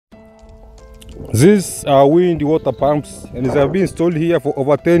These are wind water pumps, and they have been installed here for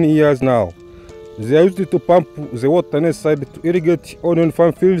over 10 years now. They are used to pump the water necessary to irrigate onion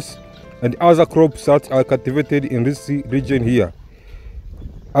farm fields and other crops that are cultivated in this region here.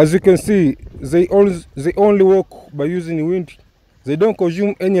 As you can see, they only work by using wind. They don't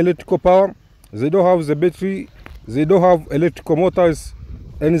consume any electrical power. They don't have the battery. They don't have electrical motors,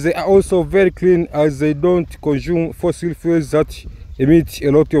 and they are also very clean as they don't consume fossil fuels that emit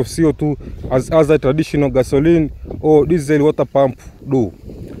a lot of CO2 as other traditional gasoline or diesel water pump do.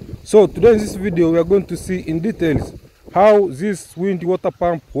 So today in this video we are going to see in details how this wind water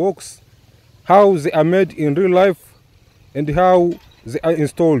pump works, how they are made in real life, and how they are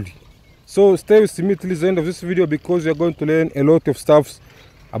installed. So stay with me till the end of this video because you are going to learn a lot of stuff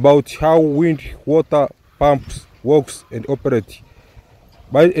about how wind water pumps works and operate.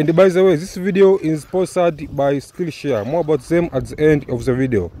 By the way, this video is sponsored by Skillshare. More about them at the end of the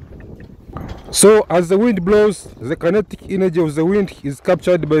video. So as the wind blows, the kinetic energy of the wind is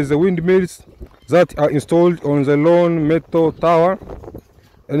captured by the windmills that are installed on the long metal tower,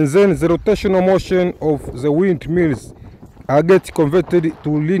 and then the rotational motion of the windmills get converted to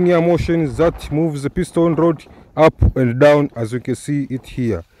linear motion that moves the piston rod up and down, as you can see it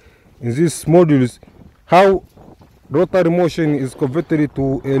here in these modules. How rotary motion is converted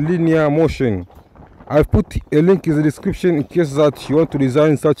to a linear motion. I've put a link in the description in case that you want to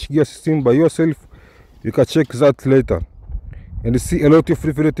design such gear system by yourself. You can check that later and see a lot of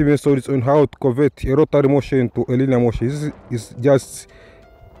different methods on how to convert a rotary motion to a linear motion. This is just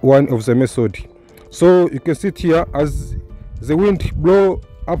one of the methods. So you can see it here as the wind blow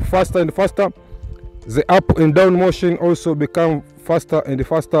up faster and faster, the up and down motion also become faster and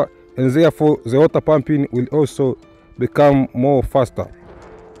faster, and therefore the water pumping will also become more faster.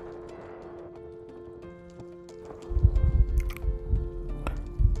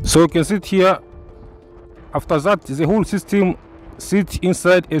 So you can see it here. After that, the whole system sits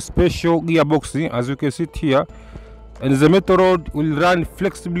inside a special gearbox, as you can see it here, and the metal rod will run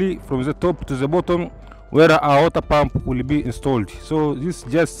flexibly from the top to the bottom where our water pump will be installed. So this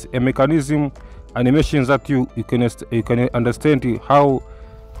is just a mechanism animation that you can understand how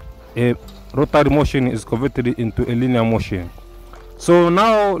a rotary motion is converted into a linear motion. So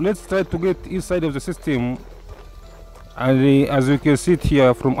now let's try to get inside of the system, and as you can see it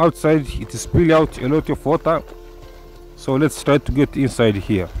here, from outside it spill out a lot of water. So let's try to get inside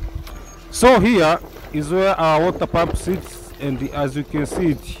here. So here is where our water pump sits, and as you can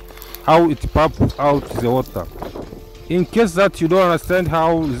see it, how it pumps out the water. In case that you don't understand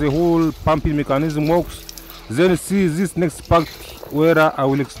how the whole pumping mechanism works, then see this next part where I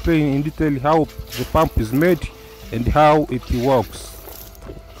will explain in detail how the pump is made and how it works.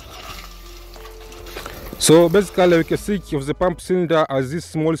 So basically we can see of the pump cylinder as this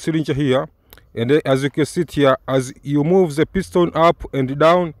small syringe here, and then as you can see here, as you move the piston up and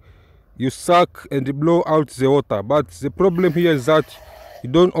down, you suck and blow out the water. But the problem here is that you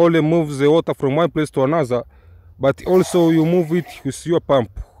don't only move the water from one place to another, but also you move it with your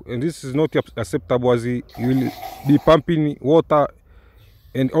pump, and this is not acceptable as you will be pumping water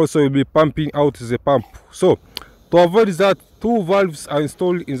and also you'll be pumping out the pump. So to avoid that, two valves are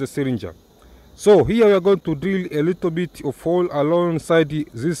installed in the syringe. So here we are going to drill a little bit of hole alongside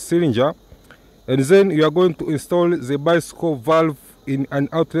this syringe, and then you are going to install the bicycle valve in an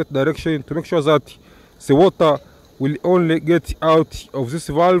outlet direction to make sure that the water will only get out of this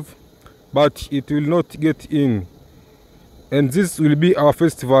valve, but it will not get in. And this will be our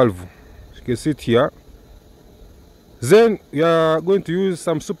first valve. You can see it here. Then we are going to use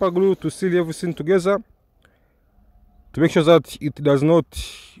some super glue to seal everything together to make sure that it does not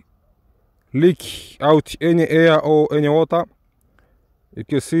leak out any air or any water. You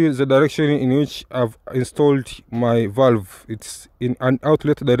can see the direction in which I've installed my valve. It's in an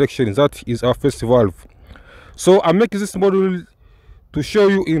outlet direction. That is our first valve. So I'm making this model to show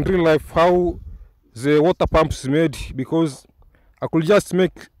you in real life how the water pump is made, because I could just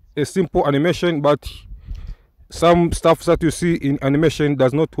make a simple animation, but some stuff that you see in animation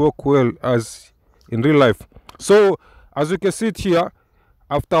does not work well as in real life. So as you can see it here,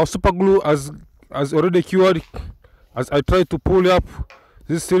 after our super glue has already cured, as I try to pull up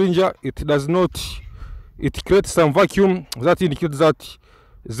this syringe, it does not, it creates some vacuum that indicates that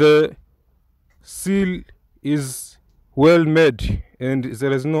the seal is well made and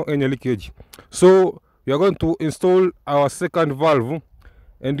there is no any leakage. So we are going to install our second valve,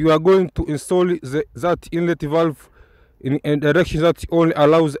 and we are going to install that inlet valve in a direction that only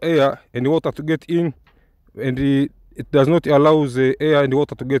allows air and water to get in, and it does not allow the air and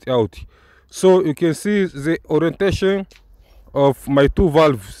water to get out. So you can see the orientation of my two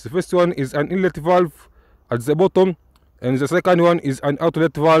valves. The first one is an inlet valve at the bottom, and the second one is an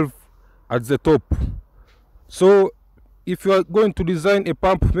outlet valve at the top. So if you are going to design a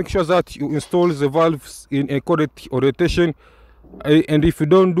pump, make sure that you install the valves in a correct orientation, and if you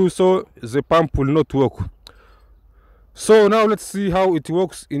don't do so, the pump will not work. So now let's see how it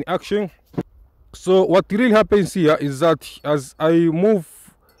works in action. So what really happens here is that as I move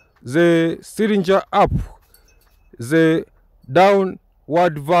the syringe up, the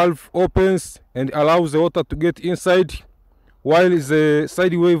downward valve opens and allows the water to get inside, while the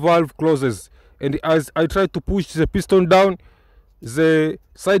sideway valve closes. And as I try to push the piston down, the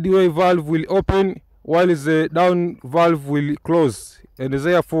sideway valve will open while the down valve will close, and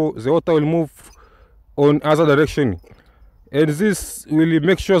therefore the water will move on other direction. And this will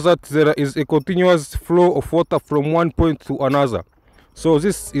make sure that there is a continuous flow of water from one point to another. So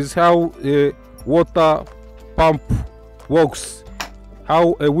this is how a water pump works,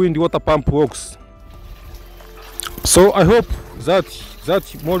 how a wind water pump works. So I hope that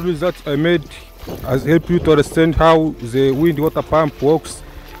module that I made has helped you to understand how the wind water pump works.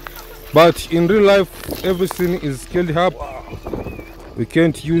 But in real life, everything is scaled up. We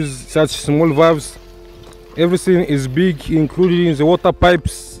can't use such small valves. Everything is big, including the water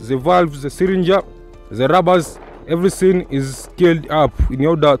pipes, the valves, the syringe, the rubbers. Everything is scaled up in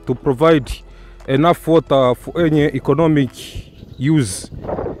order to provide enough water for any economic use.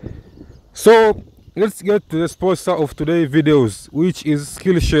 So let's get to the sponsor of today's videos, which is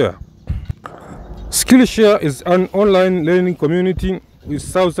Skillshare. Skillshare is an online learning community with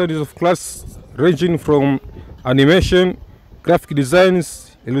thousands of classes ranging from animation, graphic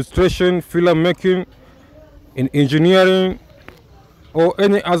designs, illustration, film making, in engineering, or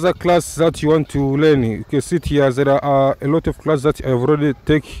any other class that you want to learn. You can see here there are a lot of classes that I have already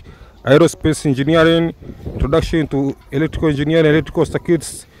taken: aerospace engineering, introduction to electrical engineering, electrical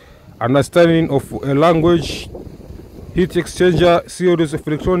circuits, understanding of a language, heat exchanger, series of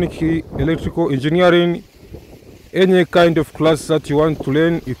electrical engineering. Any kind of class that you want to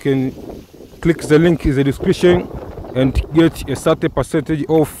learn, you can click the link in the description and get a certain percentage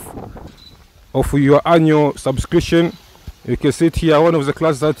off of your annual subscription. You can see here one of the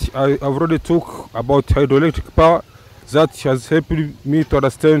classes that I have already took about hydroelectric power that has helped me to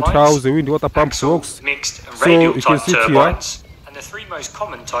understand how the wind water pump works. Mixed and radial type turbines, and the three most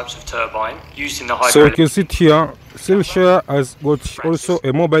common types of turbine used in the hydroelectric. So you can see here, Skillshare has got also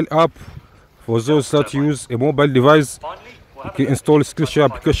a mobile app for those that use a mobile device. You can install Skillshare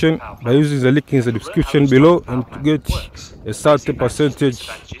application by using the link in the description below and to get a certain percentage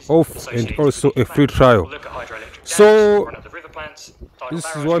off and also a free trial. So this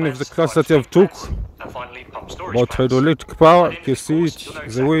is one of the classes that I have took about hydroelectric power. You can see it,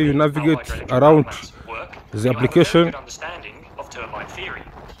 the way you navigate around the application.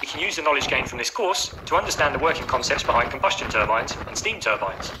 You can use the knowledge gained from this course to understand the working concepts behind combustion turbines and steam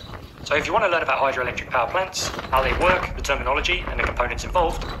turbines. So if you want to learn about hydroelectric power plants, how they work, the terminology and the components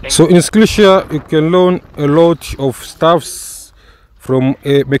involved. So in Skillshare you can learn a lot of stuffs from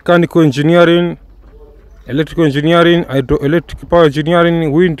mechanical engineering, electrical engineering, hydroelectric power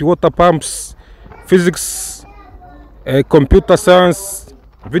engineering, wind water pumps, physics, computer science,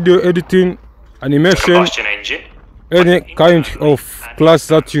 video editing, animation, any kind of class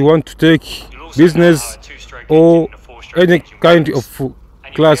that you want to take, business, or any kind of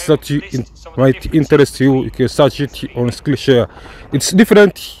class that might interest you. You can search it on Skillshare. It's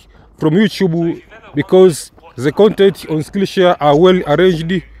different from YouTube because the content on Skillshare are well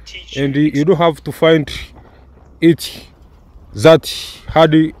arranged and you don't have to find it that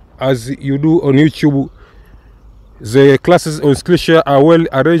hard as you do on YouTube. The classes on Skillshare are well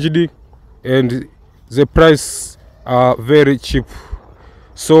arranged and the price are very cheap.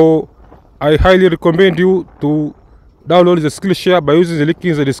 So I highly recommend you to download the Skillshare by using the link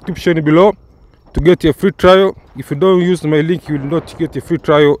in the description below to get a free trial. If you don't use my link, you will not get a free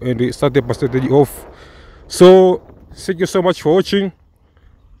trial and a certain percentage off. So thank you so much for watching.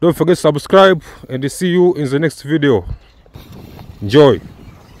 Don't forget to subscribe and see you in the next video. Enjoy.